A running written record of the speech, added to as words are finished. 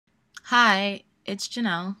Hi, it's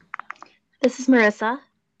Janelle. This is Marissa.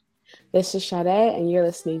 This is Sade, and you're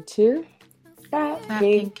listening to Fat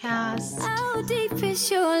Pink Cast. Cast. How deep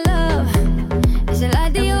is your love? Is it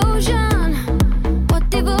like the ocean? What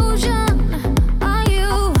devotion are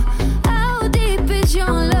you? How deep is your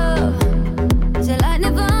love? Is it like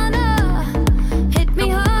Nirvana? Hit me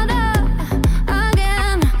harder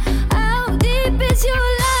again. How deep is your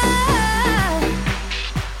love?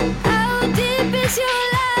 How deep is your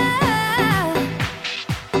love?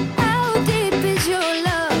 How deep is your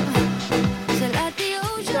love? Is it like the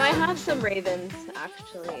ocean? So I have some ravens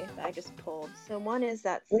actually that I just pulled. So one is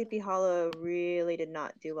that Sleepy Hollow really did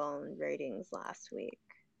not do well in ratings last week.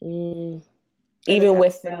 Even For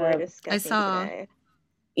with this episode we're the discussing saw. today.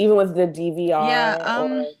 even with the DVR.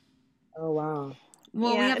 Yeah, Oh wow.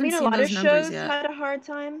 Well, we Yeah, I haven't mean, a seen lot of those numbers shows yet. had a hard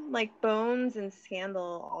time. Like Bones and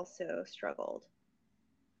Scandal also struggled.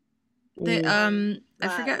 I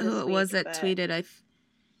forget who this it was week, that but- tweeted.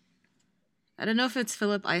 I don't know if it's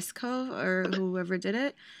Philip Icecove or whoever did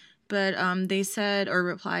it, but they said or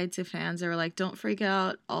replied to fans. They were like, "Don't freak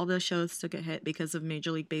out. All the shows took a hit because of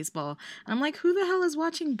Major League Baseball." And I'm like, "Who the hell is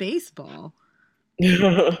watching baseball?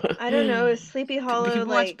 I don't know. Is Sleepy Do Hollow people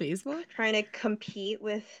watch like baseball? trying to compete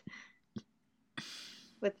with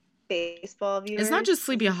baseball viewers? It's not just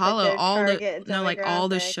Sleepy Is this, like, Hollow. their All the target all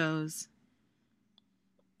the demographic? shows.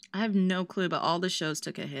 I have no clue, but all the shows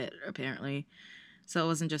took a hit apparently. So it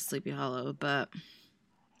wasn't just Sleepy Hollow, but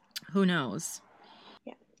who knows?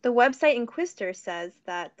 The website Inquisitor says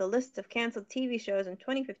that the list of canceled TV shows in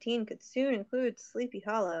 2015 could soon include Sleepy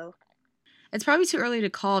Hollow. It's probably too early to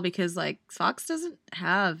call because like Fox doesn't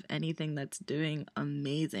have anything that's doing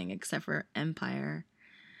amazing except for Empire.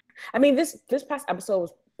 I mean, this past episode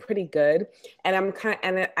was pretty good, and I'm kind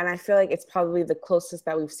of and I feel like it's probably the closest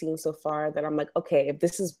that we've seen so far. That I'm like, okay,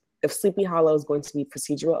 if Sleepy Hollow is going to be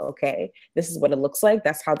procedural, okay, this is what it looks like.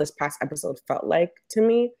 That's how this past episode felt like to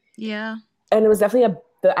me. Yeah. And it was definitely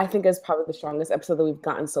I think it's probably the strongest episode that we've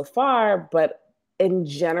gotten so far. But in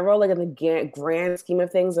general, like in the grand scheme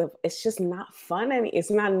of things, it's just not fun. And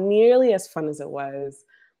it's not nearly as fun as it was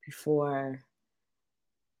before.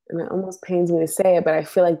 And it almost pains me to say it, but I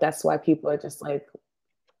feel like that's why people are just like,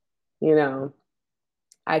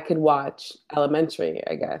 I could watch Elementary,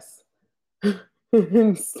 I guess,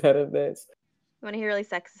 instead of this. You want to hear really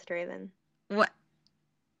sexist, Raven? What?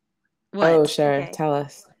 Oh, sure. Okay. Tell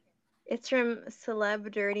us. It's from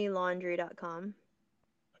celebdirtylaundry.com.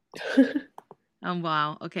 Oh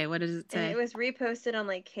wow. Okay, what does it And say? it was reposted on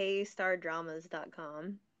like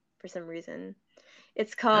kstardramas.com for some reason.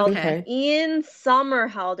 It's called Okay. Ian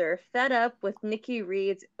Somerhalder fed up with Nikki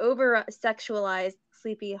Reed's over-sexualized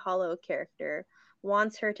Sleepy Hollow character,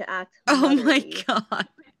 wants her to act Oh my motherly. God.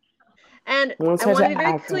 And Wants I her want to to be very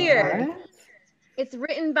act clear. what? It's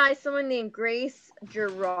written by someone named Grace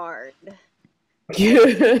Gerard. Thank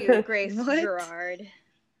you, Grace What? Gerard.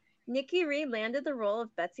 Nikki Reed landed the role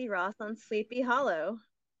of Betsy Ross on Sleepy Hollow.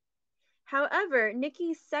 However,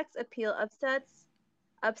 Nikki's sex appeal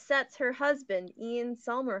upsets her husband, Ian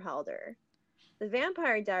Somerhalder. The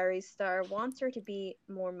Vampire Diaries star wants her to be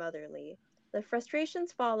more motherly. The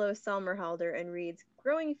frustrations follow Somerhalder and Reed's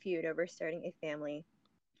growing feud over starting a family.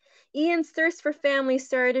 Ian's thirst for family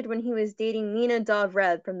started when he was dating Nina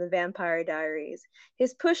Dobrev from the Vampire Diaries.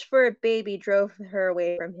 His push for a baby drove her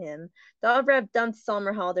away from him. Dobrev dumped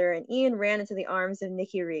Somerhalder, and Ian ran into the arms of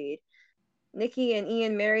Nikki Reed. Nikki and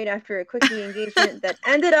Ian married after a quickie engagement that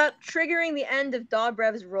ended up triggering the end of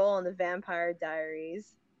Dobrev's role on the Vampire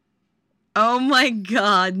Diaries. Oh my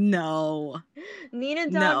God, no. Nina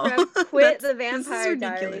No. Dobrev quit the This is Vampire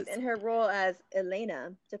Diaries ridiculous. in her role as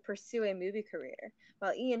Elena to pursue a movie career,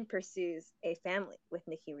 while Ian pursues a family with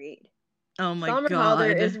Nikki Reed. Oh my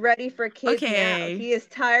Somerhalder God. is ready for kids now. Okay. He is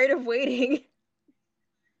tired of waiting.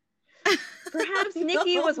 Perhaps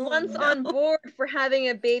Nikki was once on board for having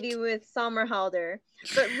a baby with Somerhalder,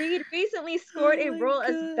 but Reed recently scored Oh a my role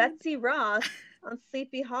as God. Betsy Ross on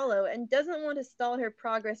Sleepy Hollow and doesn't want to stall her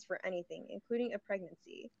progress for anything, including a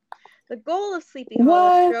pregnancy. The goal of Sleepy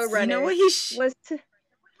Hollow What? showrunner You know what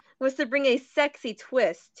was to bring a sexy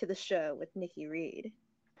twist to the show with Nikki Reed.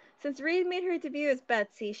 Since Reed made her debut as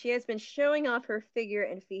Betsy, she has been showing off her figure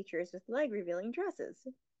and features with leg-revealing dresses.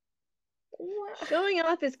 Showing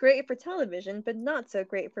off is great for television, but not so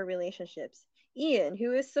great for relationships. Ian,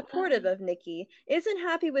 who is supportive of Nikki, isn't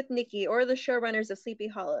happy with Nikki or the showrunners of Sleepy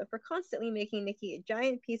Hollow for constantly making Nikki a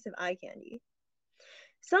giant piece of eye candy.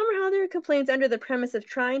 Somerhalder complains under the premise of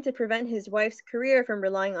trying to prevent his wife's career from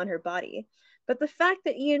relying on her body, but the fact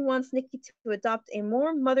that Ian wants Nikki to adopt a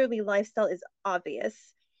more motherly lifestyle is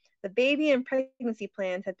obvious. The baby and pregnancy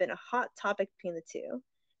plans have been a hot topic between the two.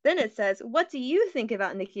 Then it says, what do you think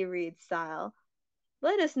about Nikki Reed's style?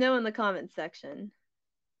 Let us know in the comments section.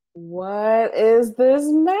 What is this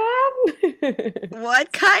man?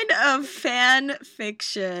 What kind of fan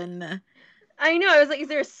fiction I know. I was like, is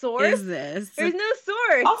there a source? is this? There's no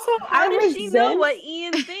source. Also, how does she know resent- what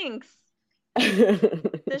Ian thinks?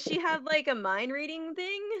 Does she have like a mind reading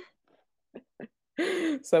thing?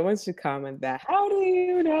 Someone should comment that. How do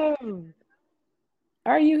you know?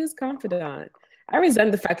 Are you his confidant? I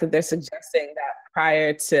resent the fact that they're suggesting that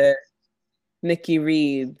prior to Nikki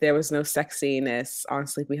Reed, there was no sexiness on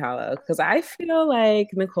Sleepy Hollow. Because I feel like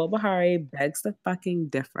Nicole Bahari begs to fucking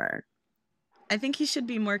differ. I think he should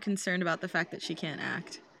be more concerned about the fact that she can't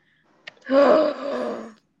act.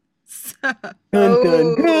 Oh,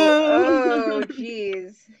 Dun,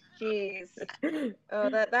 jeez. Oh,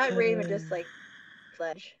 that raven just like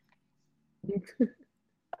flesh.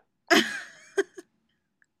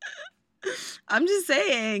 I'm just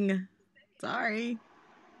saying. Sorry.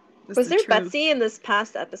 That's Was the there truth. Betsy in this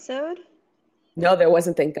past episode? No, there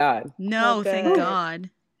wasn't, thank God. No, Oh, thank good. God.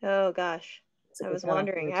 Oh gosh. It's a I good was job.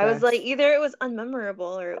 wondering. Good I was job. like, either it was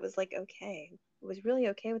unmemorable or it was like okay. It was really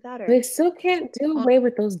okay without her. They still can't do away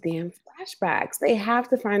with those damn flashbacks. They have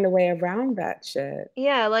to find a way around that shit.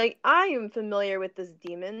 Yeah, like I am familiar with this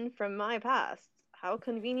demon from my past. How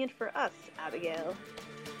convenient for us, Abigail.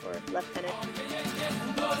 Or Lieutenant.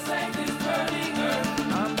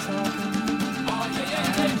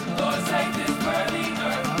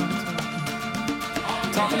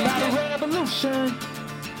 Talking about a revolution.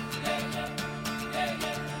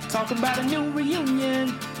 Talking about a new reunion.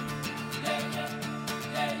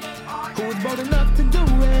 Who was bold enough to do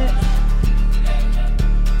it?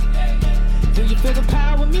 Do you feel the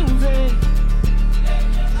power of music?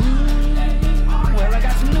 Well, I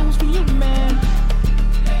got some news for you, man.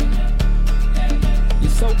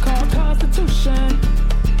 Your so-called constitution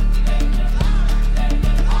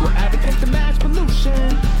will advocate the mass pollution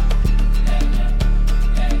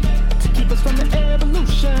to keep us from the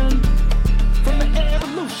evolution. From the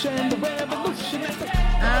evolution, the revolution.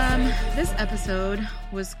 This episode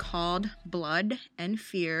was called Blood and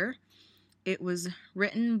Fear. It was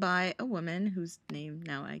written by a woman whose name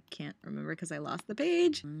now I can't remember because I lost the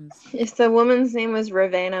page. If the woman's name was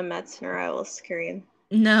Ravenna Metzner, I will scream.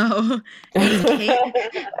 No. Kate.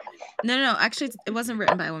 No. Actually, it wasn't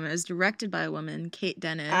written by a woman. It was directed by a woman, Kate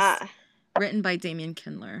Dennis. Written by Damien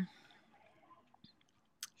Kindler.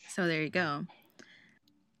 So there you go.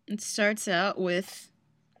 It starts out with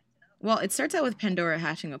Pandora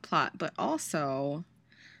hatching a plot, but also,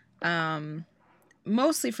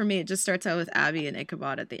 mostly for me, it just starts out with Abby and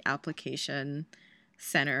Ichabod at the application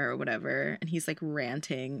center or whatever, and he's like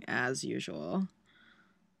ranting as usual.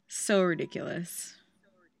 So ridiculous.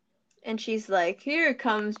 And she's like, "Here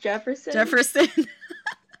comes Jefferson."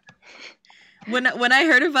 When I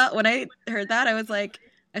heard that, I was like,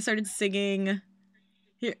 I started singing.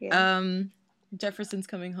 Here, Yeah. Jefferson's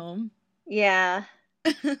coming home. Yeah.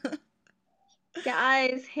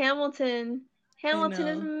 Guys, Hamilton is know.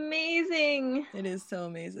 amazing. It is so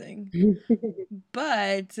amazing.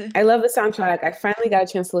 But I love the soundtrack. I finally got a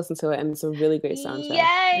chance to listen to it, and it's a really great soundtrack.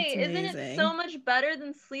 Yay! It's Isn't it amazing. so much better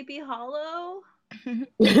than Sleepy Hollow? Well,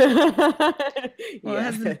 it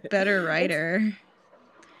has a better writer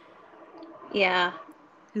Yeah.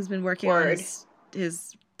 who's been working on Word.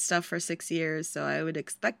 his stuff for 6 years, so I would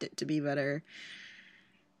expect it to be better.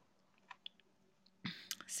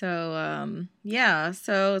 So,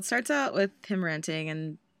 so it starts out with him ranting,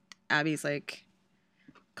 and Abby's like,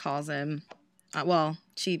 calls him.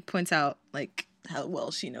 She points out like how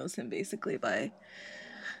well she knows him basically by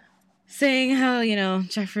saying how,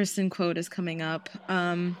 Jefferson quote is coming up.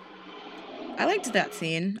 I liked that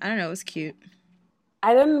scene. I don't know, it was cute.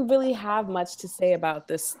 I didn't really have much to say about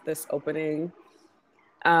this opening.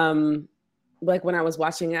 Like when I was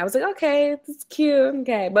watching it, I was like, okay, it's cute,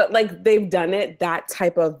 okay. But like they've done that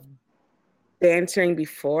type of bantering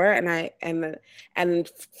before, and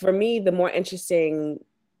for me, the more interesting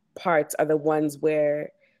parts are the ones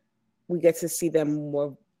where we get to see them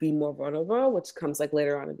be more vulnerable, which comes like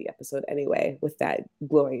later on in the episode anyway, with that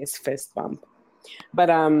glorious fist bump.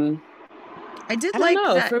 But I did like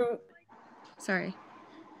that. Sorry.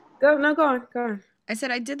 Go on. I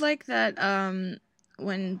said I did like that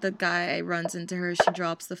when the guy runs into her, she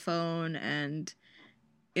drops the phone and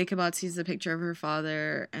Ichabod sees the picture of her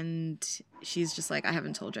father and she's just like, I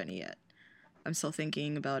haven't told Jenny yet. I'm still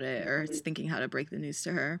thinking about it, or thinking how to break the news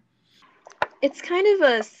to her. It's kind of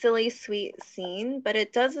a silly, sweet scene, but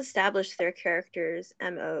it does establish their characters'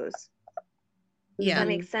 MOs. Yeah. That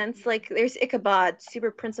makes sense. Like, there's Ichabod,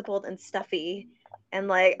 super principled and stuffy, and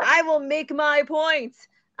like, I will make my point.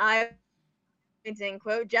 I didn't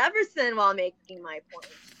quote Jefferson while making my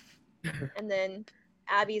point. And then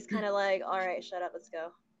Abby's kind of like, all right, shut up, let's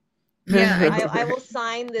go. Yeah, I will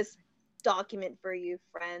sign this document for you,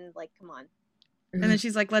 friend. Like, come on. And then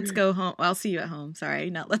she's like, let's go home. I'll see you at home. Sorry,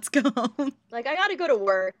 not let's go home. Like, I gotta go to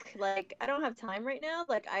work. Like, I don't have time right now.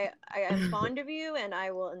 Like, I am fond of you and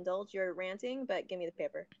I will indulge your ranting, but give me the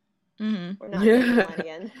paper. Mm-hmm. We're not doing the line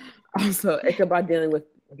again. Also, Ichabod dealing with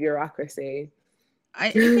bureaucracy.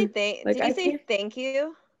 Did he Like, say thank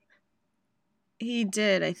you? He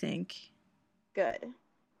did, I think. Good.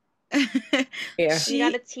 Yeah. You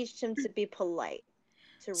gotta teach him to be polite.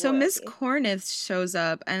 So Miss royalty. Cornith shows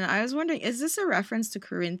up, and I was wondering, is this a reference to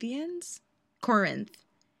Corinthians? Corinth.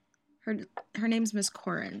 Her name's Miss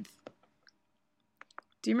Corinth.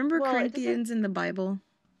 Do you remember Well, Corinthians in the Bible?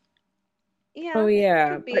 Yeah. Oh,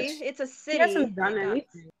 yeah. Could be. But It's a city. He hasn't done Like,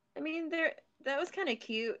 anything. I mean, that was kind of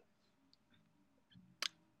cute.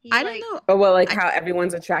 He, I don't know. Oh, well, like how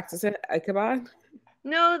everyone's attracted to Ichabod?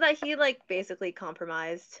 No, that he like basically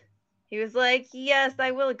compromised. He was like, "Yes,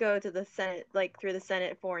 I will go to the Senate, like through the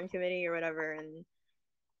Senate Foreign Committee or whatever, and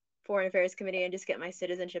Foreign Affairs Committee, and just get my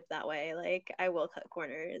citizenship that way. Like, I will cut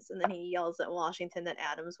corners." And then he yells at Washington that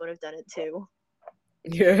Adams would have done it too.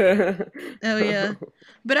 Yeah. Oh, yeah.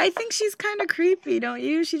 But I think she's kind of creepy, don't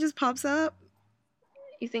you? She just pops up.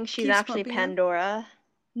 You think she's Keeps actually popping up. Pandora?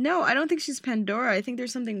 No, I don't think she's Pandora. I think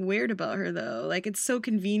there's something weird about her, though. Like, it's so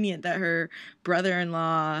convenient that her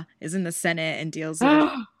brother-in-law is in the Senate and deals with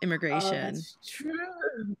Oh, immigration. that's true.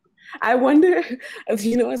 I wonder,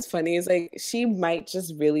 you know what's funny is like she might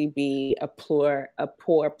just really be a poor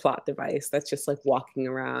plot device that's just like walking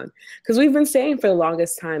around. Because we've been saying for the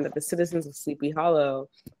longest time that the citizens of Sleepy Hollow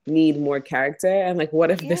need more character, and like,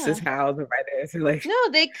 what if this is how the writers are like? No,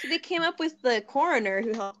 they came up with the coroner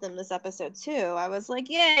who helped them this episode too. I was like,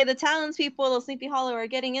 yay, the townspeople of Sleepy Hollow are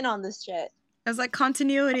getting in on this shit. I was like,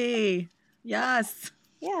 continuity. Yes.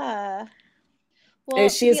 Yeah. Well,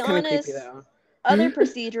 She to is be kind of honest, creepy though. other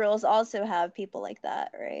procedurals also have people like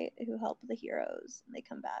that, right? Who help the heroes and they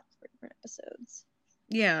come back for different episodes.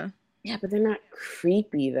 Yeah. Yeah, but they're not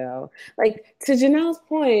creepy though. Like, to Janelle's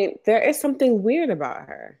point, there is something weird about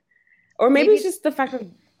her. Or maybe it's just the fact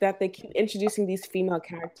that they keep introducing these female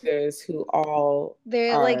characters who all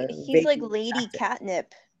They're are like, he's like vaguely Lady attractive.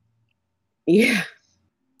 Catnip. Yeah.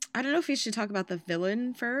 I don't know if we should talk about the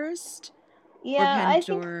villain first. Yeah, or I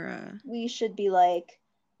think Pandora. we should be like,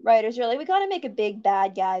 writers are like, we gotta make a big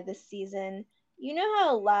bad guy this season. You know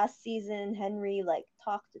how last season Henry like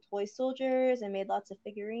talked to toy soldiers and made lots of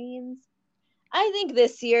figurines? I think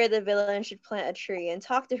this year the villain should plant a tree and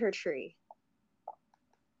talk to her tree.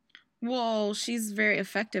 Well, she's very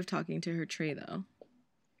effective talking to her tree, though.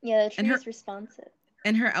 Yeah, the tree And her- is responsive.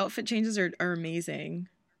 And her outfit changes are amazing.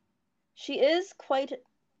 She is quite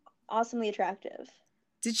awesomely attractive.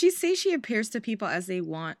 Did she say she appears to people as they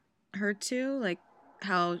want her to? Like,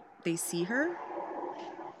 how they see her?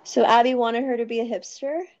 So Abby wanted her to be a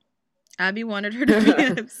hipster? Abby wanted her to be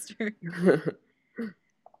a hipster.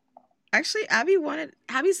 Actually,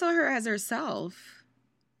 Abby saw her as herself.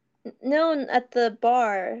 No, at the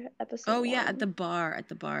bar episode. Oh, yeah, 1. at the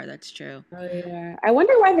bar. That's true. Oh yeah. I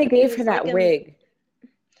wonder why they gave It's her that like a- wig.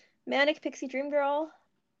 Manic Pixie Dream Girl?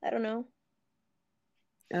 I don't know.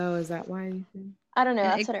 Oh, is that why you think? I don't know.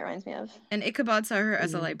 And That's it- what it reminds me of. And Ichabod saw her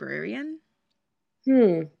as a librarian.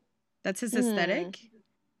 Hmm. That's his aesthetic.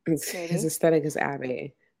 His Maybe. aesthetic is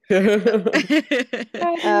Abby.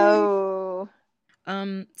 Oh.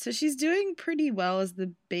 So she's doing pretty well as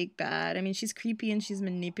the big bad. I mean, she's creepy and she's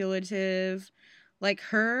manipulative. Like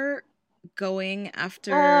her going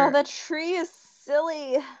after Oh, that tree is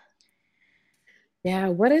silly. Yeah,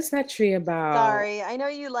 what is that tree about? Sorry, I know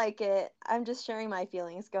you like it. I'm just sharing my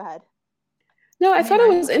feelings. Go ahead. No, I I thought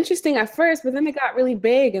mean, it was interesting at first, but then it got really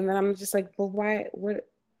big, and then I'm just like, well, why? What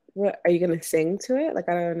are you gonna sing to it? Like,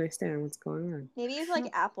 I don't understand what's going on. Maybe if like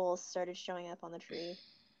apples started showing up on the tree.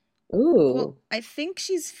 Ooh. Well, I think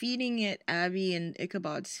she's feeding it Abby and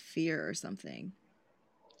Ichabod's fear or something.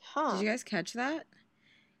 Huh. Did you guys catch that?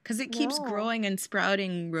 Because it keeps No. growing and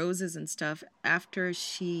sprouting roses and stuff after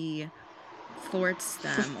she thwarts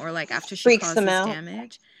them, or like after she Freaks causes them out.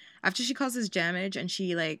 damage. After she causes damage and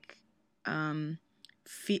she like, I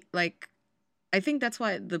think that's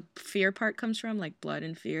why the fear part comes from, like blood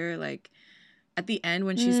and fear. Like at the end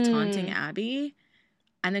when she's taunting Abby,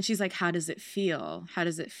 and then she's like, "How does it feel? How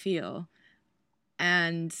does it feel?"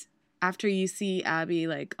 And after you see Abby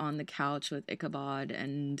like on the couch with Ichabod,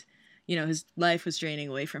 and you know his life was draining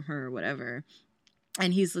away from her or whatever,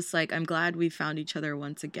 and he's just like, "I'm glad we found each other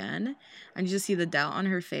once again," and you just see the doubt on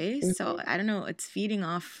her face. So I don't know, it's feeding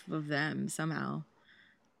off of them somehow.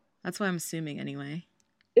 That's what I'm assuming anyway.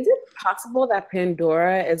 Is it possible that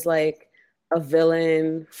Pandora is like a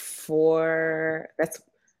villain that's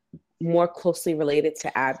more closely related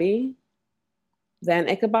to Abby than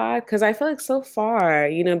Ichabod? Because I feel like so far,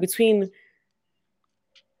 even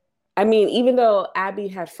though Abby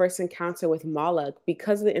had first encounter with Moloch,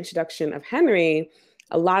 because of the introduction of Henry,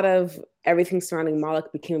 a lot of everything surrounding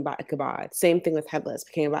Moloch became about Ichabod. Same thing with Headless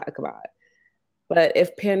became about Ichabod. But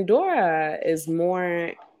if Pandora is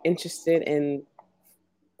more interested in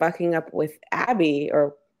fucking with Abby's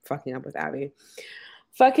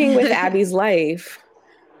life,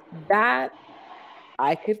 that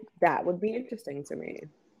would be interesting to me.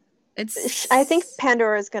 I think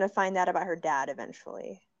Pandora is going to find out about her dad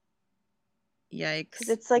eventually. Yikes. Because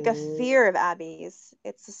it's like a fear of Abby's.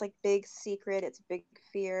 It's this like big secret. It's a big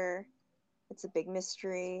fear. It's a big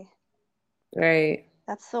mystery. Right.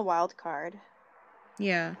 That's the wild card.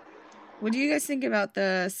 Yeah. What do you guys think about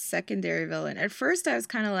the secondary villain? At first, I was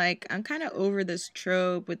kind of like, I'm kind of over this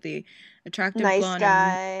trope with the attractive Nice blonde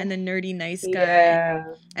guy. and the nerdy nice guy.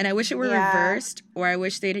 Yeah. And I wish it were Yeah. reversed, or I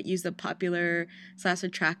wish they'd use the popular /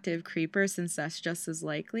 attractive creeper, since that's just as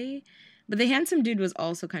likely. But the handsome dude was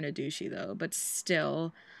also kind of douchey, though. But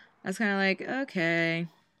still, I was kind of like, okay.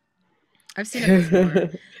 I've seen it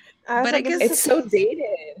before. I was But like, I guess It's so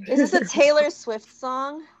dated. is this a Taylor Swift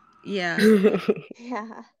song? Yeah.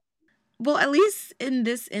 Yeah. Well, at least in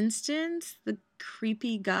this instance, the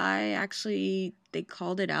creepy guy actually, they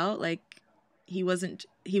called it out. Like, he was a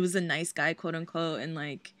nice guy, quote unquote, and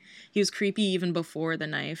like, he was creepy even before the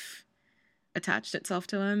knife attached itself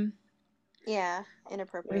to him. Yeah.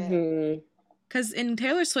 Inappropriate. Mm-hmm. Because in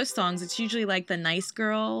Taylor Swift songs, it's usually like the nice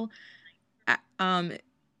girl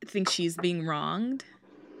thinks she's being wronged,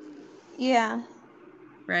 Yeah.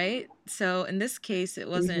 right? So in this case, it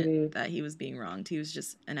wasn't that he was being wronged. He was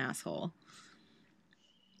just an asshole.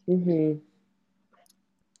 Mm-hmm.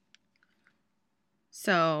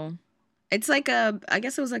 So it's like I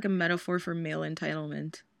guess it was like a metaphor for male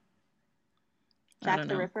entitlement. I Jack don't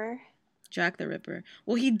the know. Ripper. Jack the Ripper.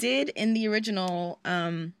 Well, he did in the original.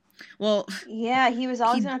 Yeah, he was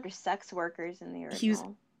always after sex workers in the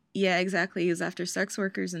original. Yeah, exactly. He was after sex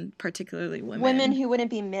workers and particularly women. Women who wouldn't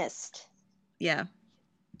be missed. Yeah.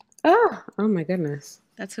 Oh my goodness.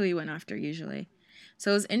 That's who he went after usually.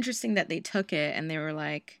 So it was interesting that they took it and they were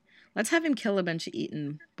like, let's have him kill a bunch of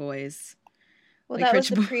Eton boys. Well, Like that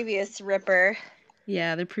was Rich the previous Ripper.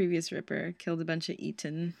 Yeah, the previous Ripper killed a bunch of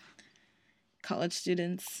Eton college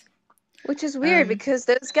students. Which is weird because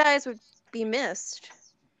those guys would be missed.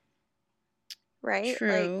 Right?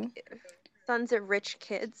 True. Like, sons of rich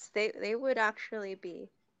kids, they would actually be,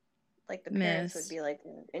 like, the parents would be, like,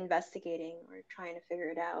 investigating or trying to figure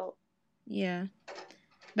it out. Yeah.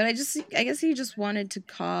 But I guess he just wanted to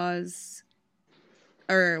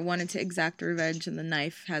wanted to exact revenge, and the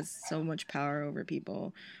knife has so much power over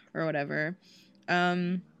people or whatever.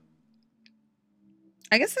 I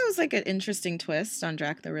guess that was like an interesting twist on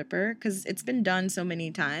Jack the Ripper because it's been done so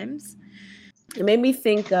many times. It made me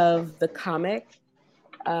think of the comic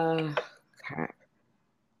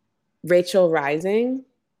Rachel Rising.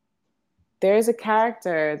 There's a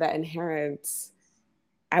character that inherits,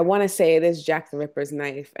 I want to say it is Jack the Ripper's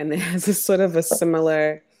knife, and it has a sort of a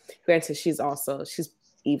similar, granted she's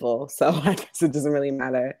evil, so I guess it doesn't really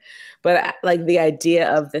matter, but like the idea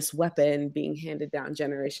of this weapon being handed down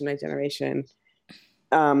generation by generation,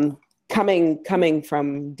 coming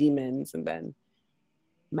from demons and then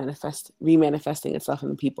remanifesting itself in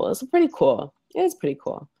the people. It's pretty cool. It's pretty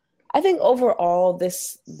cool. I think overall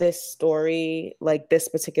this story, like this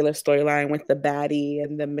particular storyline with the baddie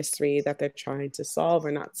and the mystery that they're trying to solve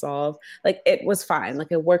or not solve, like it was fine.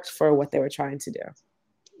 Like it worked for what they were trying to do.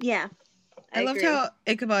 Yeah. I loved how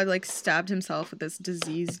Ichabod like stabbed himself with this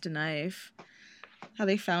diseased knife. How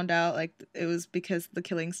they found out like it was because the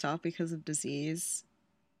killing stopped because of disease,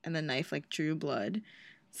 and the knife like drew blood.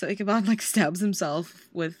 So Ichabod like stabs himself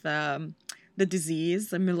with the disease,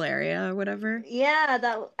 the malaria or whatever. Yeah,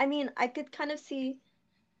 I could kind of see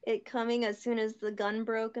it coming as soon as the gun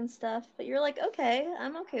broke and stuff. But you're like, okay,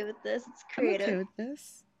 I'm okay with this. It's creative. I'm okay with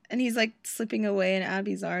this. And he's like slipping away in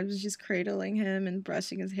Abby's arms, just cradling him and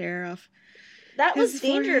brushing his hair off. That was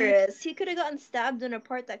dangerous. He could have gotten stabbed in a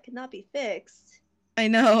part that could not be fixed. I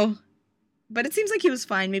know. But it seems like he was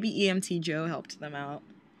fine. Maybe EMT Joe helped them out.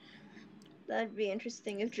 That'd be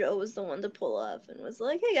interesting if Joe was the one to pull up and was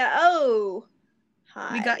like, hey, hi.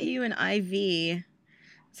 We got you an IV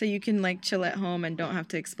so you can like chill at home and don't have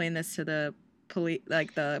to explain this to the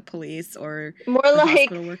police or more the like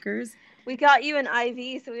hospital workers. We got you an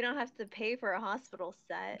IV so we don't have to pay for a hospital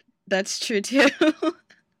set. That's true too.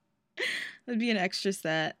 That'd be an extra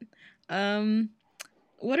set.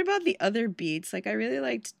 What about the other beats? Like, I really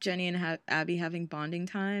liked Jenny and Abby having bonding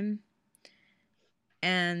time.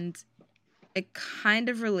 And it kind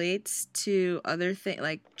of relates to other things,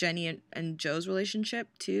 like Jenny and Joe's relationship,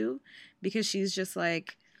 too. Because she's just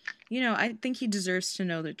like, I think he deserves to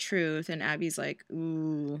know the truth. And Abby's like,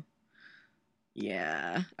 ooh,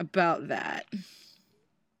 yeah, about that.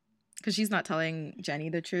 Because she's not telling Jenny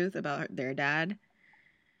the truth about their dad.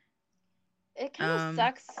 It kind of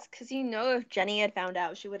sucks because if Jenny had found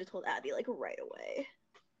out, she would have told Abby like right away.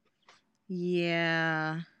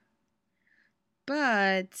 Yeah.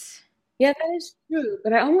 But yeah, that is true.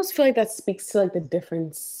 But I almost feel like that speaks to like the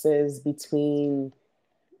differences between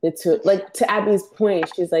the two. Like, to Abby's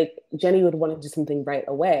point, she's like, Jenny would want to do something right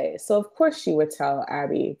away. So of course she would tell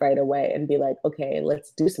Abby right away and be like, okay,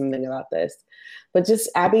 let's do something about this. But just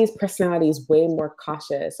Abby's personality is way more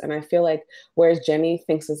cautious. And I feel like whereas Jenny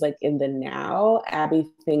thinks is like in the now, Abby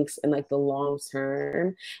thinks in like the long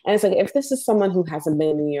term. And it's like, if this is someone who hasn't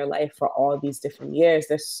been in your life for all these different years,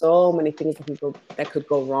 there's so many things that could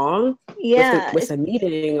go wrong with a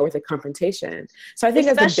meeting or with a confrontation. So I think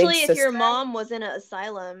especially if your mom was in an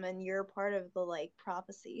asylum and you're part of the like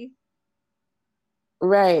prophecy.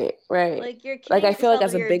 Right. Like, you're like, I feel like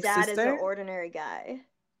as a big dad sister, is an ordinary guy.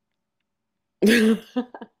 Right.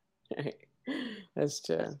 That's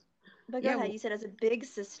true. But go ahead, you said as a big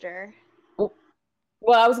sister. Well,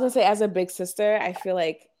 I was gonna say as a big sister, I feel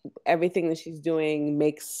like everything that she's doing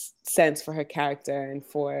makes sense for her character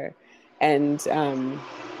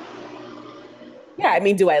yeah, I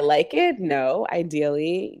mean, do I like it? No.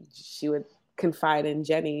 Ideally, she would confide in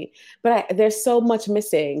Jenny, but there's so much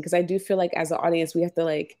missing because I do feel like as an audience we have to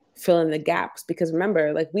like fill in the gaps, because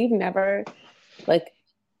remember, like, we've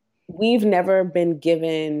never been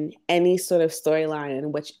given any sort of storyline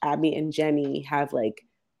in which Abby and Jenny have like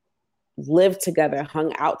lived together,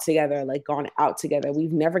 hung out together, like gone out together.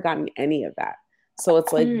 We've never gotten any of that. So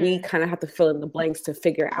it's like we kind of have to fill in the blanks to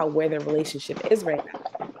figure out where their relationship is right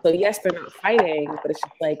now. So yes, they're not fighting, but it's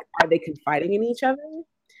just like, are they confiding in each other?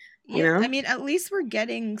 Yeah, I mean, at least we're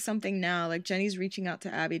getting something now. Like, Jenny's reaching out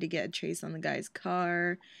to Abby to get a trace on the guy's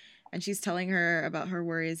car, and she's telling her about her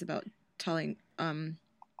worries about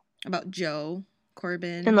about Joe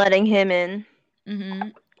Corbin and letting him in. Mm-hmm.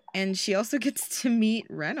 And she also gets to meet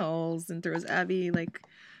Reynolds and throws Abby like,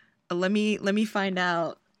 let me find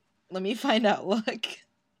out. Let me find out look.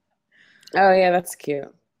 Oh yeah, that's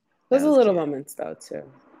cute. Those are little moments though too.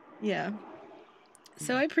 Yeah.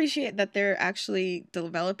 So I appreciate that they're actually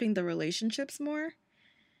developing the relationships more,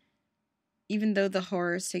 even though the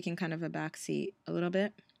horror is taking kind of a backseat a little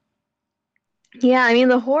bit. Yeah, I mean,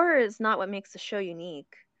 the horror is not what makes the show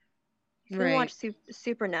unique. You can Right. watch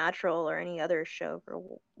Supernatural or any other show for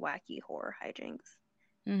wacky horror hijinks.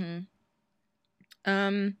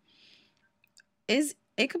 Mm-hmm. Is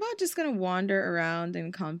Ichabod just gonna wander around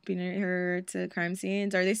and accompany her to crime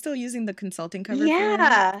scenes? Are they still using the consulting cover?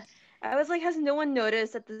 Yeah. I was like, has no one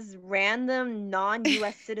noticed that this random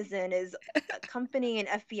non-US citizen is accompanying an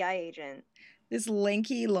FBI agent? This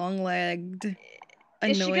lanky, long-legged,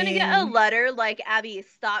 Is she gonna get a letter like, Abby,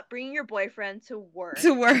 stop bringing your boyfriend to work?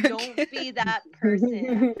 Don't be that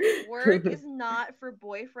person. Work is not for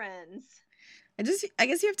boyfriends. I guess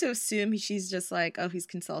you have to assume she's just like, oh, he's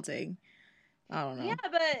consulting. I don't know. Yeah,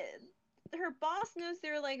 but her boss knows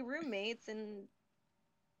they're like roommates, and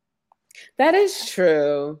that is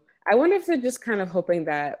true. I wonder if they're just kind of hoping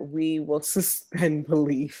that we will suspend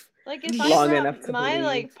belief like if long I enough to my believe.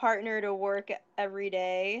 like partner to work every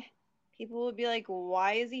day, people would be like,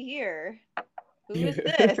 why is he here? Who is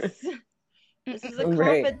this? This is a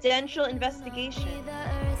Right. confidential investigation. The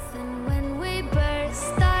earth, and when we burst,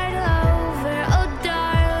 start over. Oh,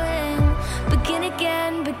 darling, begin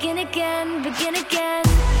again, begin again, begin again.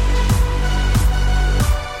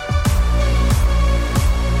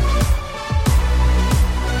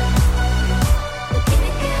 Begin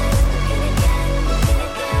again, begin again, begin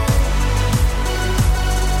again.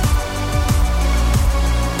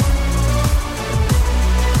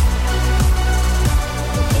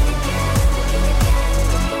 Begin again, begin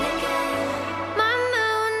again. My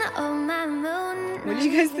moon, oh my moon. What did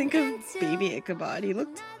you guys think of Baby Ichabod?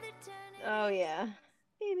 Oh yeah,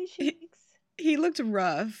 baby cheeks. He looked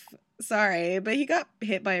rough. Sorry, but he got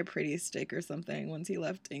hit by a pretty stick or something once he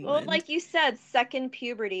left England. Well, like you said, second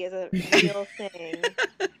puberty is a real thing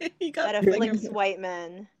he got that afflicts white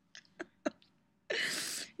men.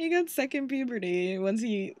 He got second puberty once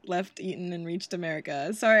he left Eton and reached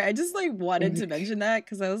America. Sorry, I just like wanted to mention that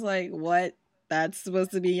because I was like, what? That's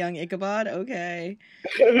supposed to be young Ichabod? Okay.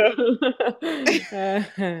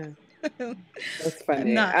 That's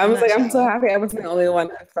funny. Not- I was not like, I'm so shallow. happy I wasn't the only one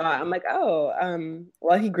that thought. I'm like, oh,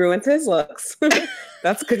 well, he grew into his looks.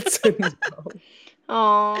 That's good to know.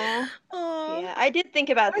 Aww. Aw. Yeah, I did think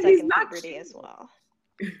about But he's second not puberty cute. as well.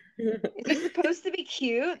 Is he supposed to be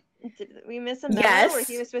cute? Did we miss a memo where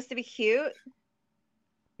he Yes. was supposed to be cute?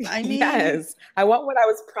 I mean, Yes, I want what I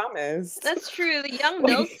was promised. That's true. The young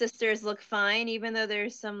Mills sisters look fine, even though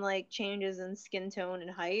there's some like changes in skin tone and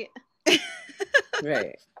height.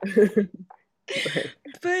 Right. Right.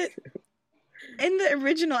 but in the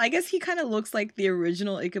original, I guess he kind of looks like the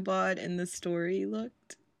original Ichabod in the story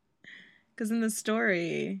looked. Because in the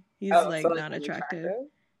story, he's Oh, like so, not attractive.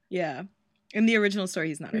 Yeah. In the original story,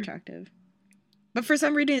 he's not attractive. But for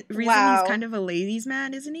some reason, Wow. he's kind of a ladies'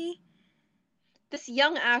 man, isn't he? This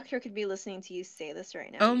young actor could be listening to you say this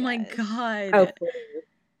right now. Oh you my guys. god. Oh, please.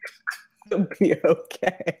 He'll be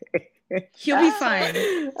okay. He'll be fine.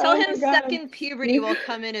 Tell Oh him my God. second puberty will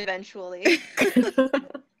come in eventually.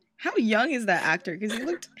 How young is that actor? Because he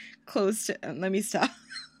looked close to. Let me stop.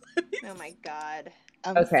 Oh my god.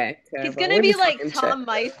 Okay. He's terrible. gonna We're be just like talking Tom shit.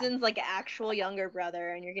 Myson's like actual younger brother,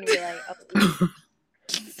 and you're gonna be like, oh,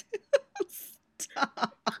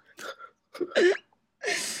 Stop.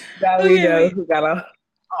 Now we Okay, know wait. who got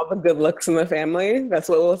all the good looks in the family. That's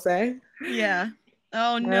what we'll say. Yeah.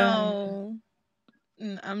 Oh no.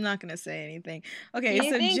 I'm not gonna say anything. Okay, do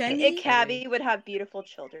you so think Jenny. Cabby would have beautiful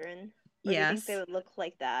children? Or do you think Yes. they would look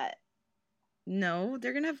like that? No,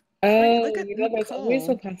 they're gonna have. Oh, look at there's always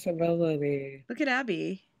a Nicole. possibility. Look at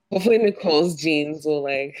Abby. Hopefully Nicole's genes will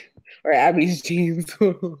or Abby's genes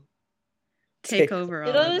will Take over all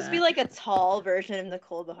It'll of just be that. like a tall version of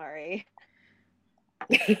Nicole Bahari.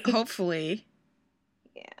 Hopefully.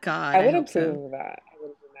 Yeah. God, I would hope approve so. of that. I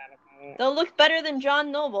wouldn't be mad They'll look better than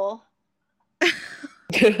John Noble. about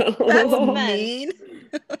it. That's Oh. mean.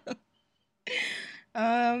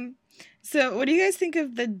 So what do you guys think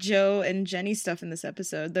of the Joe and Jenny stuff in this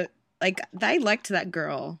episode? I liked that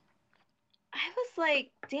girl. I was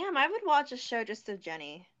like, damn, I would watch a show just of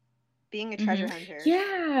Jenny being a treasure hunter.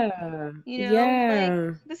 Yeah. You know, Yeah.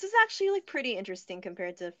 like this is actually like pretty interesting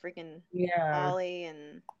compared to freaking Yeah. Ollie,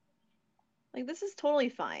 and like this is totally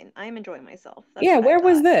fine. I'm enjoying myself. That's Yeah, what I where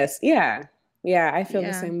was thought. this? Yeah. Yeah, I feel the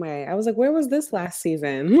Yeah. same way. I was like, where was this last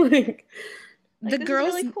season? Like, Like, The this girl's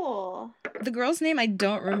is really cool. the girl's name I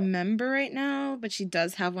don't remember right now, but she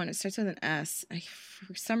does have one. It starts with an S.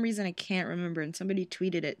 For some reason I can't remember, and somebody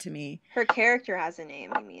tweeted it to me. Her character has a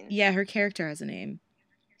name, I mean. Yeah, her character has a name.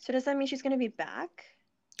 So does that mean she's gonna be back?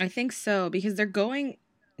 I think so, because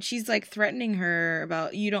she's like threatening her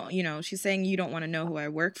about she's saying you don't want to know who I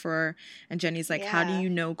work for, and Jenny's like, how do Yeah. you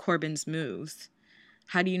know Corbin's moves?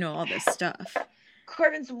 How do you know all this stuff?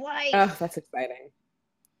 Corbin's wife. oh, that's exciting.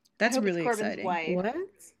 That's I hope it's really Corbin's exciting. wife. What?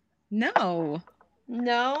 No.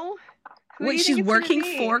 No. Who do Wait, you she's think it's gonna working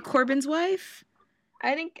be? for Corbin's wife?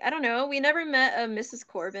 I don't know. We never met a Mrs.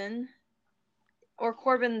 Corbin. Or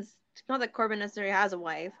Corbin's, not that Corbin necessarily has a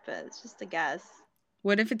wife, but it's just a guess.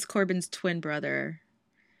 What if it's Corbin's twin brother?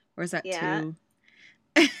 Or is that Yeah.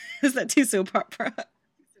 too? Is that too soap opera?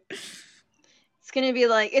 It's gonna be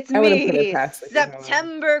like, it's I wouldn't put it me, past it, Caroline.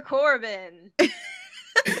 September Corbin.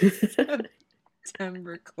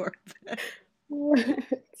 September Corbin. What?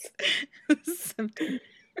 September.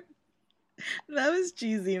 That was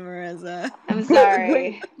cheesy, Marissa. I'm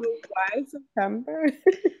sorry. Why September?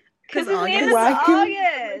 Because his August. name is Why can-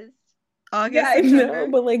 August. August, Yeah, I September. know,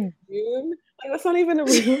 but like June, like that's not even a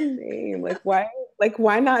real name. Like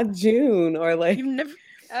why not June or like? You've never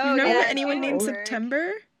Oh, met yeah, anyone that named would work.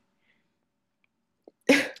 September?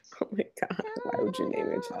 Oh my god, why would you name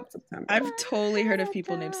your child September? I've totally heard of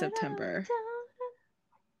people named September.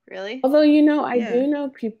 Really? Although I Yeah. do know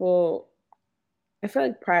people. I feel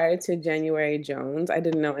like prior to January Jones, I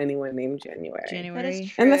didn't know anyone named January. That is January.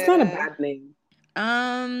 true. And that's not a bad name.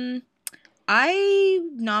 I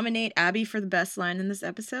nominate Abby for the best line in this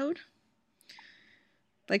episode.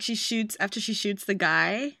 Like after she shoots the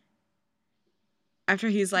guy. After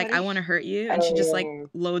he's like, What is I want to hurt you, and she just like Oh.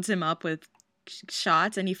 loads him up with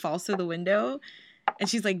shots, and he falls through the window, and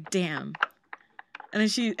she's like, "Damn!" And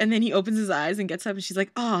then he opens his eyes and gets up, and she's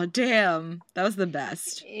like, "Oh, damn!" That was the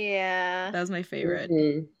best. Yeah. That was my favorite.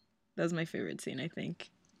 Mhm. That was my favorite scene, I think.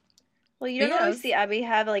 Well, you don't Yeah, always see Abby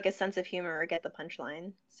have like a sense of humor or get the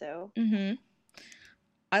punchline. So Mm-hmm.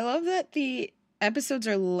 I love that the episodes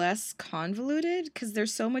are less convoluted because they're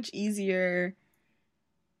so much easier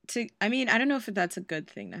to. I mean, I don't know if that's a good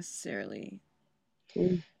thing necessarily.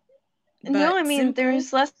 Mm. no, but I mean simple-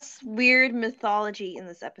 there's less weird mythology in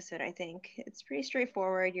this episode. I think it's pretty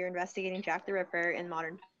straightforward. You're investigating Jack the Ripper in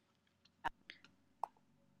modern.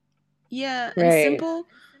 Yeah, and Right. simple.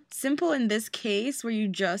 simple in this case where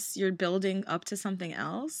you're building up to something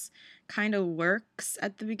else kind of works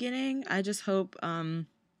at the beginning. I just hope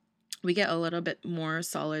we get a little bit more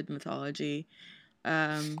solid mythology.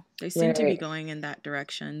 They seem to be going in that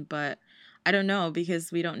direction, but I don't know,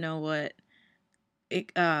 because we don't know what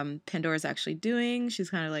Pandora's actually doing. She's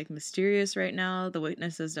kind of like mysterious right now. The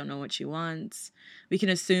witnesses don't know what she wants. We can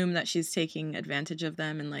assume that she's taking advantage of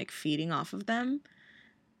them and like feeding off of them,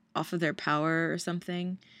 off of their power or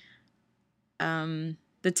something.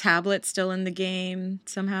 The tablet's still in the game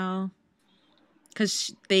somehow,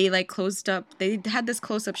 because they like they had this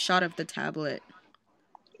close-up shot of the tablet.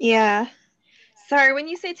 Yeah. Sorry, when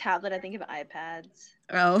you say tablet, I think of iPads.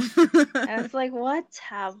 Oh. I was like, what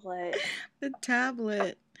tablet? The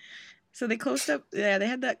tablet. So they they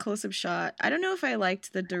had that close-up shot. I don't know if I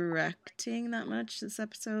liked the directing that much this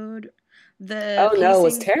episode. No, it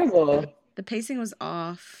was terrible. The pacing was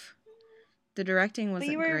off. The directing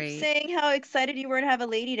wasn't great. But you were saying how excited you were to have a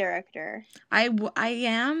lady director. I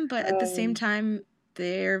am, but at the same time,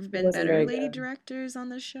 there have been better lady directors on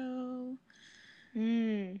the show.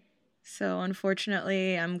 So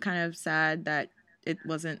unfortunately, I'm kind of sad that it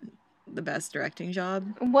wasn't the best directing job.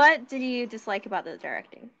 What did you dislike about the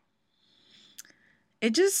directing?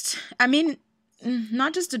 It just, I mean,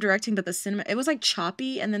 not just the directing, but the cinema. It was like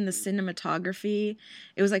choppy, and then the cinematography,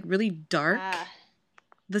 it was like really dark.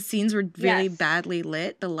 The scenes were really badly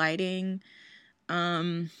lit. The lighting.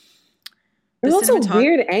 There's also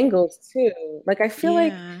weird angles too. Like I feel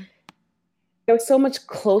like there was so much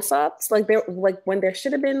close-ups. Like when there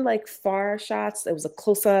should have been like far shots, it was a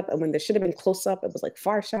close-up, and when there should have been close-up, it was like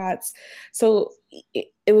far shots. So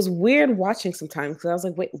it was weird watching sometimes, because I was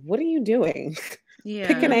like, wait, what are you doing? Yeah.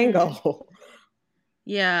 Pick an angle.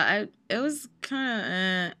 Yeah, it was kind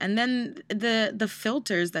of, and then the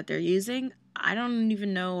filters that they're using, I don't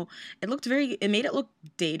even know. It made it look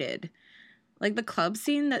dated. Like the club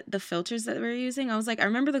scene, the filters that we're using, I was like, I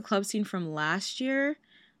remember the club scene from last year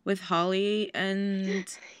with Holly, and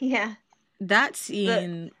that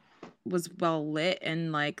scene was well lit,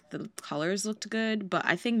 and like the colors looked good. But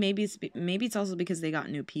I think maybe it's also because they got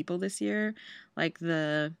new people this year, like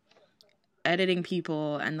the editing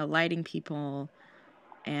people and the lighting people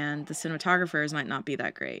and the cinematographers might not be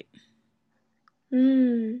that great.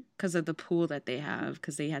 Because of the pool that they have,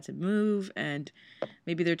 because they had to move, and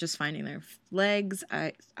maybe they're just finding their legs.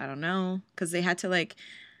 I don't know, because they had to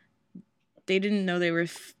they didn't know they were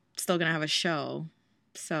still gonna have a show,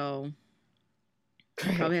 so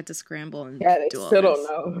they probably had to scramble and they still don't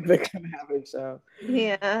know if they're gonna have a show.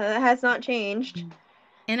 Yeah, that has not changed.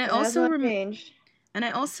 And I also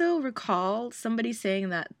recall somebody saying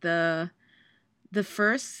that the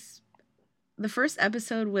first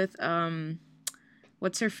episode with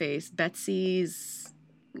what's her face? Betsy's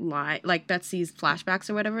Betsy's flashbacks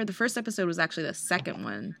or whatever. The first episode was actually the second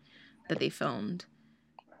one that they filmed.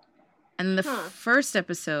 And the first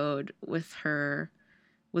episode with her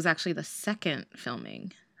was actually the second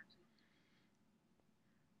filming.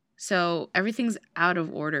 So everything's out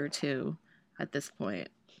of order too at this point,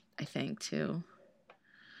 I think too.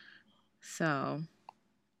 So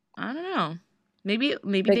I don't know. Maybe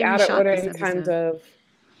they out of reshot order this in episode. terms of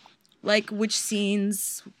like which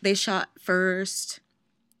scenes they shot first.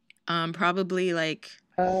 Probably like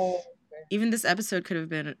even this episode could have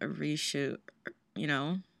been a reshoot, you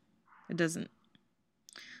know? It doesn't.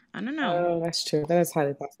 I don't know. Oh, that's true. That is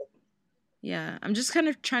highly possible. Yeah, I'm just kind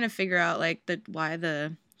of trying to figure out like it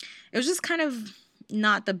was just kind of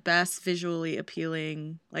not the best visually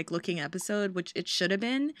appealing like looking episode, which it should have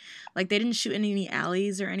been. Like they didn't shoot in any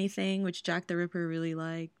alleys or anything, which Jack the Ripper really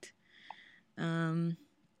liked.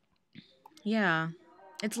 Yeah,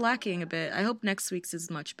 it's lacking a bit. I hope next week's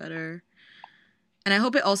is much better. And I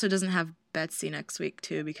hope it also doesn't have Betsy next week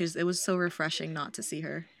too, because it was so refreshing not to see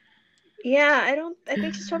her. Yeah, I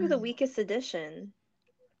think she's probably the weakest addition.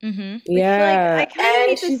 Mm-hmm. Yeah. Like, I kind of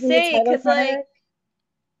hate to say, because like,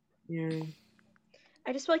 yeah,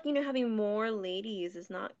 I just feel like, having more ladies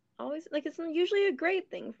is not always, like, it's usually a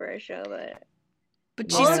great thing for a show, but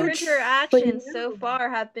all of her interactions so far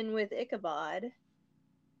have been with Ichabod.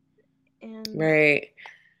 And right.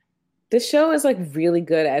 This show is like really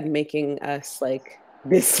good at making us like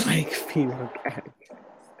dislike female characters.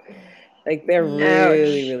 Like they're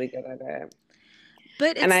really, really good at it.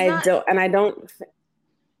 But it's I don't.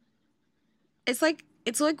 It's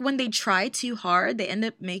like when they try too hard, they end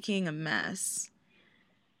up making a mess.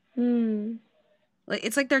 Like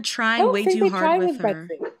it's like they're trying way too hard with her.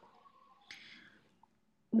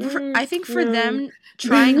 I think for them,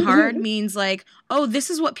 trying hard means like, oh,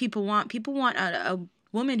 this is what people want. People want a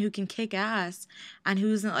woman who can kick ass and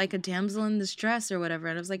who's like a damsel in distress or whatever.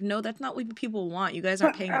 And I was like, no, that's not what people want. You guys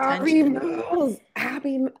aren't paying attention.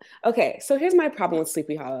 Okay, so here's my problem with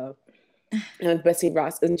Sleepy Hollow and with Betsy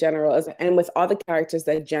Ross in general, and with all the characters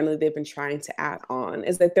that generally they've been trying to add on,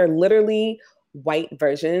 is that they're literally white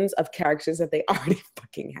versions of characters that they already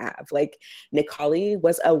fucking have. Like Nick Hawley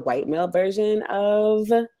was a white male version of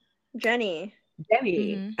Jenny.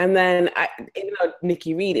 Mhm. And then even though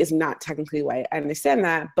Nikki Reed is not technically white, I understand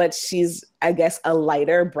that, but she's, I guess, a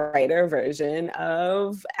lighter, brighter version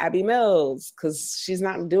of Abby Mills, because she's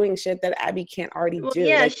not doing shit that Abby can't already Well, do.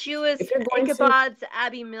 yeah, Like, she was if you're going to- Ichabod's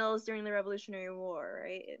Abby Mills during the Revolutionary War,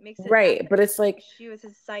 right? It makes it right, but it's like, she was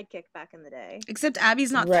his sidekick back in the day. Except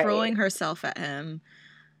Abby's not Right. throwing herself at him.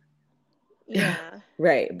 Yeah.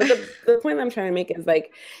 right. But the point I'm trying to make is,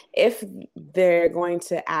 like, if they're going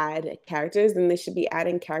to add characters, then they should be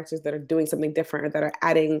adding characters that are doing something different, or that are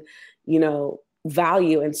adding, you know,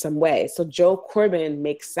 value in some way. So Joe Corbin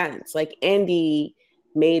makes sense. Like, Andy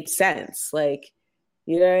made sense. Like,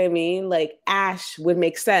 you know what I mean? Like, Ash would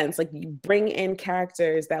make sense. Like, you bring in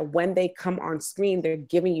characters that when they come on screen, they're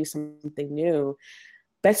giving you something new.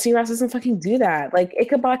 Betsy Ross doesn't fucking do that. Like,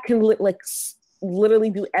 Ichabod can literally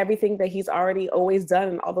do everything that he's already always done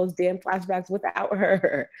in all those damn flashbacks without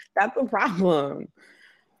her. That's the problem.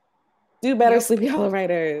 Do better, Yep. Sleepy Hollow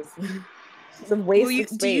writers. It's a waste Well, of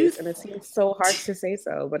space, and it seems so hard to say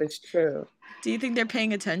so, but it's true. Do you think they're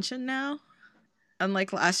paying attention now?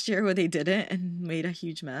 Unlike last year where they didn't and made a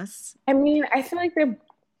huge mess. I mean, I feel like they're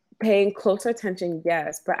paying closer attention,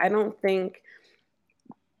 yes, but I don't think,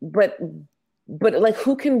 but like,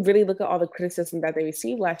 who can really look at all the criticism that they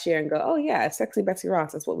received last year and go, oh yeah, sexy Betsy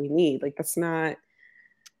Ross, that's what we need? Like, that's not,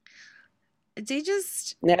 They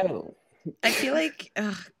just, no. I feel like,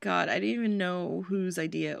 oh God, I didn't even know whose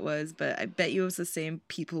idea it was, but I bet you it was the same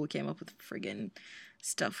people who came up with friggin'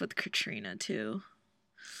 stuff with Katrina too.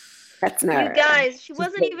 That's You not. guys, she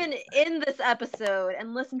wasn't even in this episode,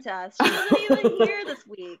 and listen to us. She wasn't even here this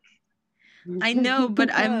week. I know, but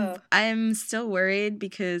Oh. I'm still worried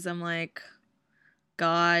because I'm like,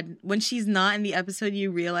 God, when she's not in the episode, you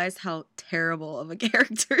realize how terrible of a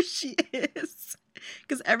character she is.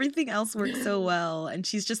 Because everything else works so well, and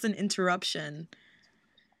she's just an interruption.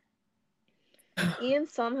 Ian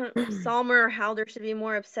Salmer Halder should be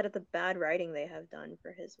more upset at the bad writing they have done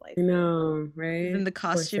for his wife. No, right? Even the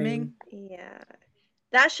Poor costuming, thing. Yeah.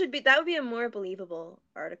 That would be a more believable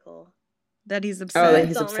article. that he's Oh, upset. like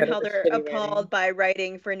he's Salmer upset at the Halder shitty appalled writing. by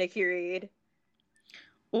writing for Nikki Reed.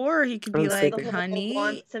 Or he could be I'm like, sleeping. The whole honey,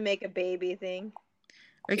 wants to make a baby thing.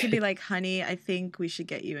 or it could be like, honey, I think we should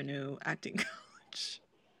get you a new acting coach.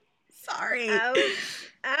 Sorry. Ouch.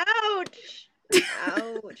 Ouch.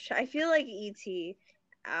 Ouch. I feel like E.T.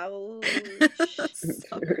 Ouch.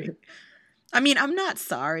 Sorry. I mean, I'm not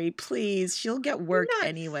sorry. Please, she'll get work I'm not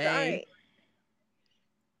anyway. sorry.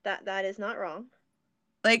 That is not wrong.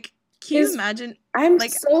 Like, can you Is- imagine? I'm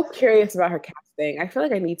Like- so curious about her casting. I feel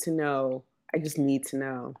like I need to know. I just need to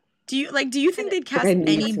know. Do you think they'd cast I need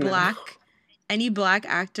any to know. black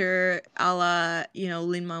actor, a la, you know,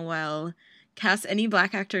 Lin-Manuel, cast any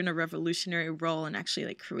black actor in a revolutionary role and actually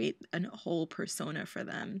like create a whole persona for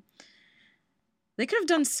them? They could have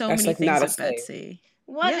done so That's, many like, things not a with slave. Betsy.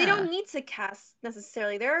 Well, they Yeah. don't need to cast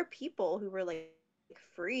necessarily. There are people who were like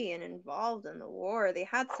free and involved in the war. They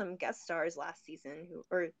had some guest stars last season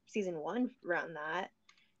or season 1 around that.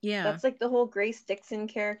 Yeah. That's like the whole Grace Dixon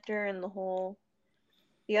character and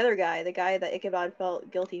the other guy, the guy that Ichabod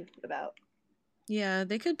felt guilty about. Yeah,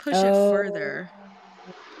 they could push it Oh. further.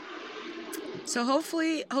 So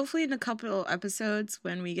hopefully in a couple episodes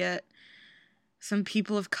when we get some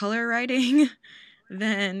people of color writing,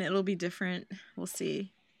 then it'll be different. We'll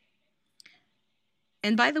see.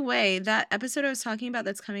 And by the way, that episode I was talking about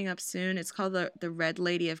that's coming up soon, it's called the Red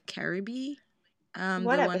Lady of Caribbee.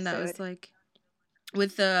 What the one that was episode? like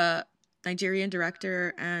with the Nigerian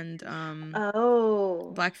director and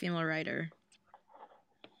Oh. black female writer.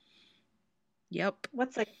 Yep.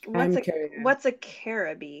 What's a curious. what's a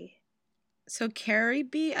Caribbee? So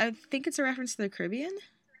Caribbee, I think it's a reference to the Caribbean.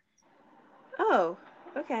 Oh,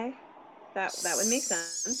 okay. That would make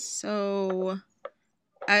sense. So,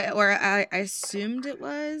 I assumed it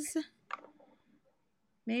was,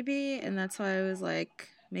 maybe, and that's why I was like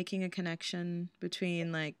making a connection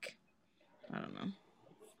between, like, I don't know,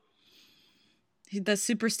 the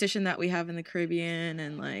superstition that we have in the Caribbean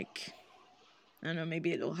and, like, I don't know,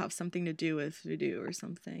 maybe it'll have something to do with voodoo or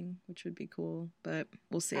something, which would be cool, but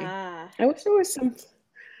we'll see. Ah. I wish there was some.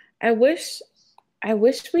 I wish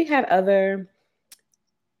we had other.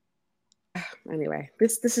 Anyway,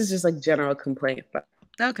 this is just like general complaint, but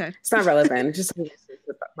Okay. It's not relevant. It's just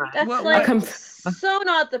That's What- like what- so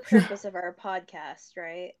not the purpose of our podcast,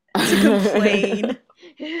 right? To complain.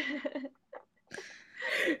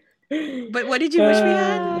 But what did you wish we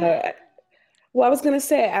had? Well, I was gonna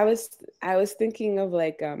say I was thinking of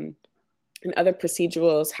like in other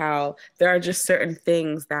procedurals how there are just certain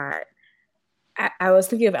things that I was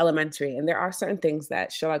thinking of Elementary, and there are certain things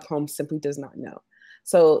that Sherlock Holmes simply does not know.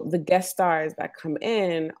 So the guest stars that come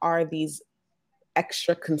in are these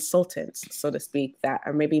extra consultants, so to speak, that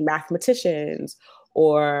are maybe mathematicians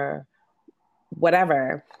or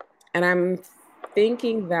whatever. And I'm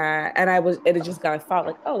thinking that, and it had just got a thought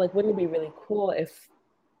like, oh, like, wouldn't it be really cool if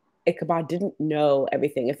Ichabod didn't know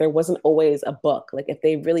everything, if there wasn't always a book, like if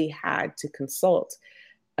they really had to consult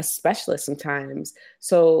a specialist sometimes.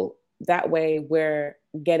 So that way we're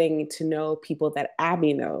getting to know people that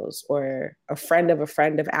Abby knows, or a friend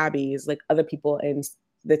of Abby's, like other people in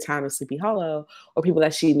the town of Sleepy Hollow, or people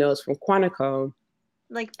that she knows from Quantico.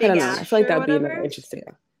 Like I Big don't know. Ash I feel like or that would be whatever. another interesting.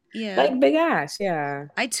 Yeah. Like Big Ash, yeah.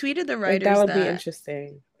 I tweeted the Like writers that would that. be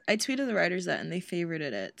interesting. I tweeted the writers that, and they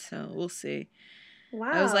favorited it. So we'll see. Wow.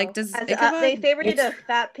 I was like, does As, Ichabod? they favorited a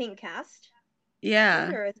fat pink cast? Yeah.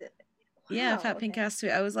 Or is it? Yeah, Wow, Fat Pink okay. Cast too.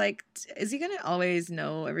 I was like, is he gonna always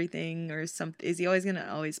know everything, or something? Is he always gonna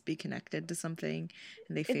always be connected to something?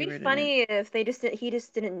 And they It'd be favorited it. funny if he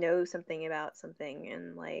just didn't know something about something,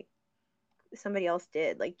 and like somebody else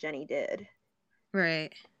did, like Jenny did,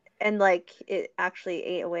 Right. and like it actually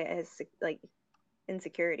ate away at his like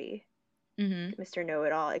insecurity. Mm-hmm. Mr.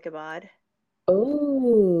 Know-It-All Ichabod.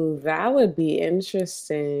 Oh, that would be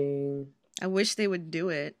interesting. I wish they would do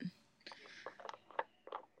it.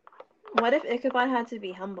 What if Ichabod had to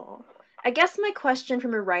be humble? I guess my question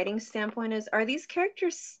from a writing standpoint is, are these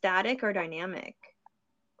characters static or dynamic?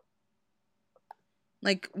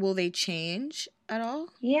 Like, will they change at all?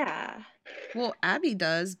 Yeah. Well, Abby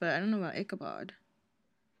does, but I don't know about Ichabod.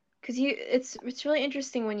 Because it's really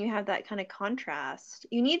interesting when you have that kind of contrast.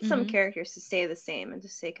 You need some Mhm. characters to stay the same and to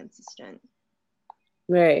stay consistent.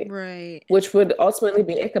 Right. Right. Which would ultimately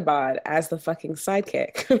be Ichabod as the fucking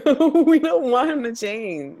sidekick. We don't want him to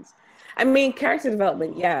change. I mean, character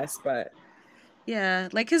development, yes, but Yeah,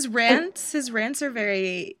 like his rants are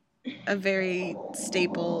very a very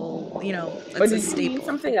staple, or it's a did you mean staple.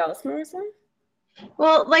 something else, Marissa?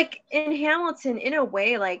 Well, like in Hamilton, in a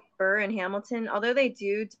way, like Burr and Hamilton, although they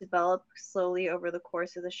do develop slowly over the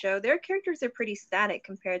course of the show, their characters are pretty static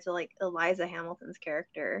compared to like Eliza Hamilton's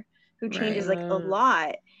character, who changes like a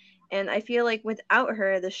lot. And I feel like without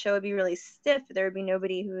her, the show would be really stiff. There would be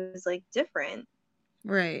nobody who's like different.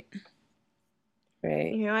 Right.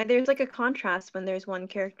 Right. You know, there's like a contrast when there's one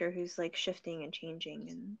character who's like shifting and changing,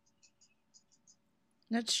 and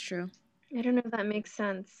That's true. I don't know if that makes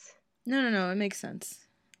sense. No, it makes sense.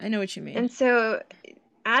 I know what you mean. And so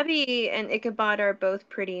Abby and Ichabod are both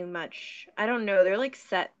pretty much, I don't know, they're like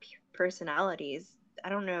set personalities. I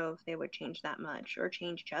don't know if they would change that much or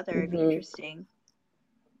change each other. It'd be Mhm. interesting.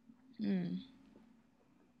 Hmm.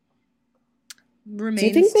 Do Remains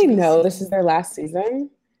you think to they be know seen. this is their last season?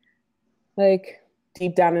 Like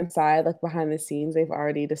deep down inside, like behind the scenes, they've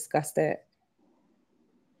already discussed it.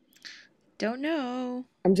 Don't know.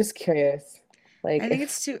 I'm just curious. Like I think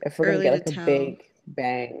it's too if we're gonna early get like to a tell. big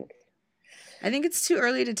bang. I think it's too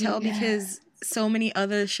early to tell Yeah. because so many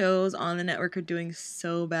other shows on the network are doing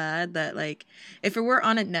so bad that, like, if it were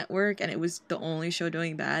on a network and it was the only show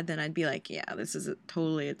doing bad, then I'd be like, yeah, this is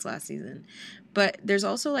totally its last season. But there's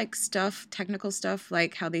also like technical stuff,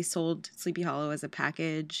 like how they sold Sleepy Hollow as a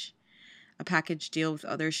package deal with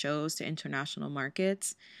other shows to international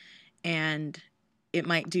markets, and it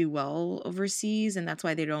might do well overseas, and that's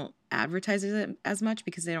why they don't advertise it as much,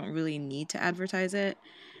 because they don't really need to advertise it,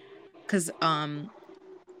 because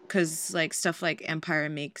like stuff like Empire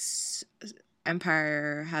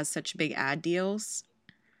has such big ad deals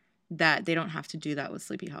that they don't have to do that with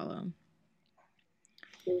Sleepy Hollow.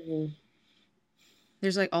 Mhm.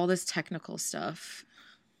 There's like all this technical stuff.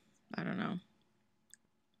 I don't know.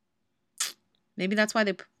 Maybe that's why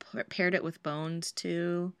they paired it with Bones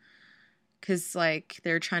too, because like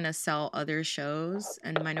they're trying to sell other shows,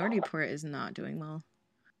 and Minority Report is not doing well.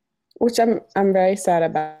 Which I'm very sad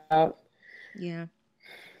about, Yeah,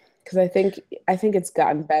 because I think it's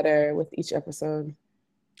gotten better with each episode.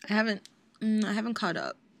 I haven't caught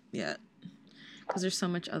up yet because there's so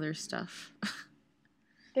much other stuff.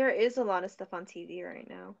 There is a lot of stuff on TV right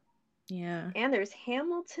now. Yeah. And there's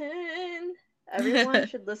Hamilton. Everyone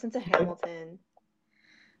should listen to Hamilton.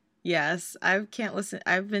 Yes, I can't listen.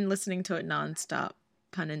 I've been listening to it nonstop,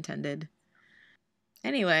 pun intended.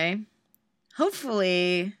 Anyway,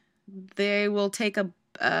 hopefully they will take a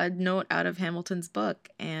a note out of Hamilton's book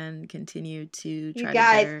and continue to try You to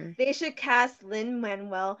guys, better. they should cast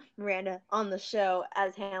Lin-Manuel Miranda on the show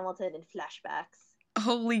as Hamilton in flashbacks.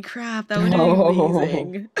 Holy crap, that would be Oh.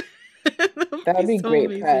 amazing. That would be so great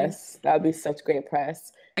amazing. press. That would be such great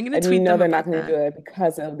press. I'm gonna And tweet you know them they're not about going to that. do it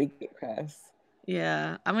because it would be great press.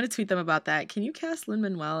 Yeah, I'm gonna tweet them about that. Can you cast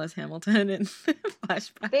Lin-Manuel as Hamilton in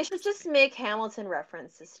flashback? They should just make Hamilton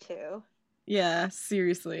references too. Yeah,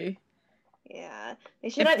 seriously. Yeah, they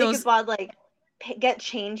should If have those- Ichabod like get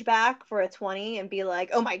change back for a 20 and be like,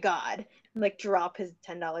 "Oh my god!" and, like drop his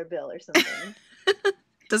 $10 bill or something.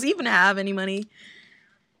 Does he even have any money?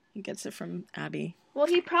 He gets it from Abby. Well,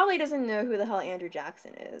 he probably doesn't know who the hell Andrew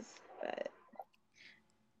Jackson is, but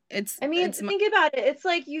I mean, it's think about it. It's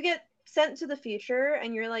like you get sent to the future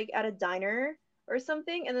and you're like at a diner or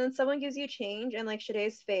something, and then someone gives you change and like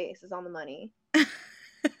Shade's face is on the money.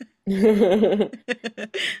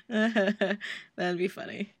 That'd be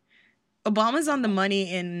funny. Obama's on the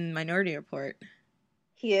money in Minority Report.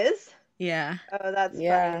 He is? Yeah, Oh, that's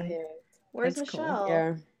Yeah, funny. yeah. Where's That's cool. Michelle?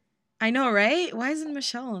 Yeah. I know, right? Why isn't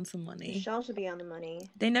Michelle on some money? Michelle should be on the money.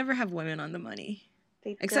 They never have women on the money,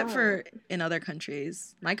 They except for don't. in other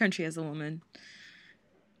countries. My country has a woman.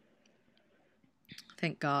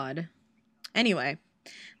 Thank God. Anyway,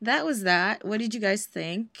 that was that. What did you guys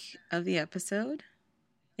think of the episode?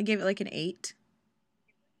 I gave it like an 8.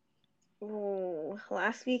 Ooh,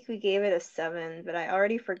 last week we gave it a 7, but I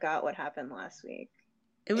already forgot what happened last week.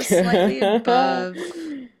 It was slightly above.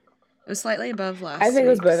 It was slightly above last. I think it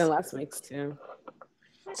was better week's. than last week's too.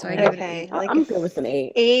 So I gave it an Okay, 8. like I'm a good with an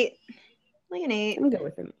 8. 8, like an 8. I'm good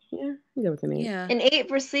with an I'm good with an 8. Yeah. An 8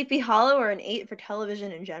 for Sleepy Hollow or an 8 for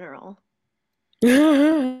television in general?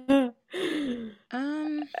 Um.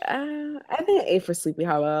 I think an 8 for Sleepy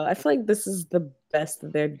Hollow. I feel like this is the best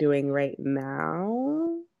that they're doing right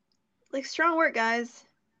now. Like, strong work, guys.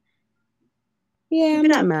 Yeah, Keep I'm it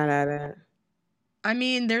not up. mad at it. I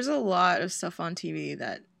mean, there's a lot of stuff on TV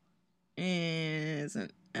that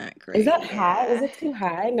isn't that great. Is that high? Is it too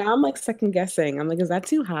high? Now I'm like second guessing. I'm like, is that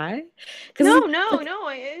too high? No, it's-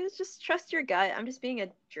 it's just trust your gut. I'm just being a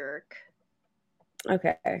jerk.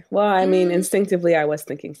 Okay. Well, I mean, Mm. instinctively, I was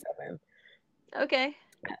thinking 7. Okay.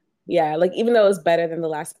 Yeah, like even though it was better than the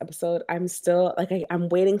last episode, I'm still like I'm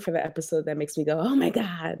waiting for the episode that makes me go, "Oh my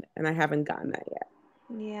god!" And I haven't gotten that yet.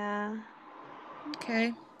 Yeah.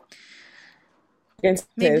 Okay. It's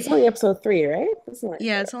Maybe- only episode 3, right?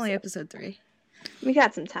 Yeah, it's only episode 3. We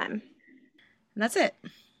got some time. And that's it.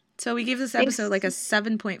 So we gave this Thanks. episode like a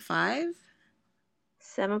 7.5.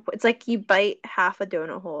 7 It's like you bite half a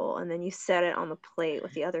donut hole and then you set it on the plate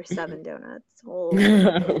with the other 7 donuts. Oh.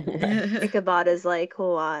 Ichabod is like,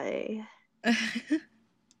 why?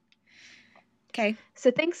 Okay.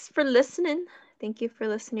 So thanks for listening. Thank you for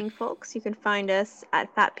listening, folks. You can find us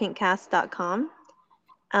at fatpinkcast.com,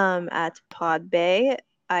 at Podbay,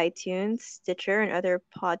 iTunes, Stitcher, and other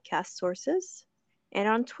podcast sources, and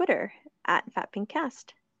on Twitter at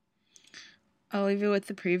fatpinkcast. I'll leave you with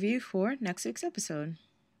the preview for next week's episode.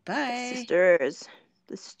 Bye. Sisters.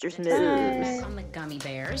 The sisters moves. Bye. On the gummy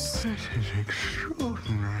bears. This is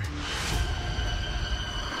extraordinary.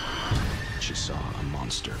 She saw a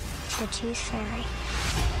monster The Tooth Fairy.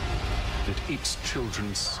 that eats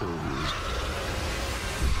children's souls.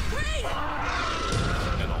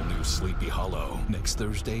 An all-new Sleepy Hollow next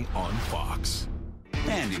Thursday on Fox.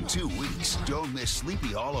 And in 2 weeks, don't miss Sleepy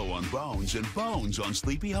Hollow on Bones and Bones on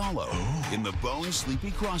Sleepy Hollow in the Bones Sleepy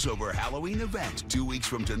crossover Halloween event 2 weeks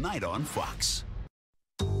from tonight on Fox.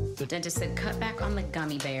 The dentist said cut back on the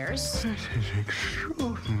gummy bears. This is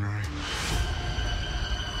extraordinary.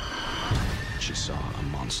 She saw a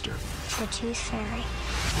monster The Tooth Fairy.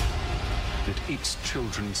 that eats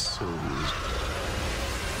children's souls.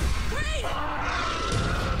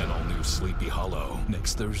 An all-new Sleepy Hollow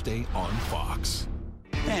next Thursday on Fox.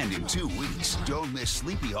 And in 2 weeks, don't miss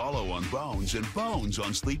Sleepy Hollow on Bones and Bones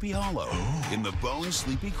on Sleepy Hollow in the Bones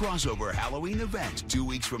Sleepy crossover Halloween event 2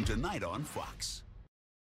 weeks from tonight on Fox.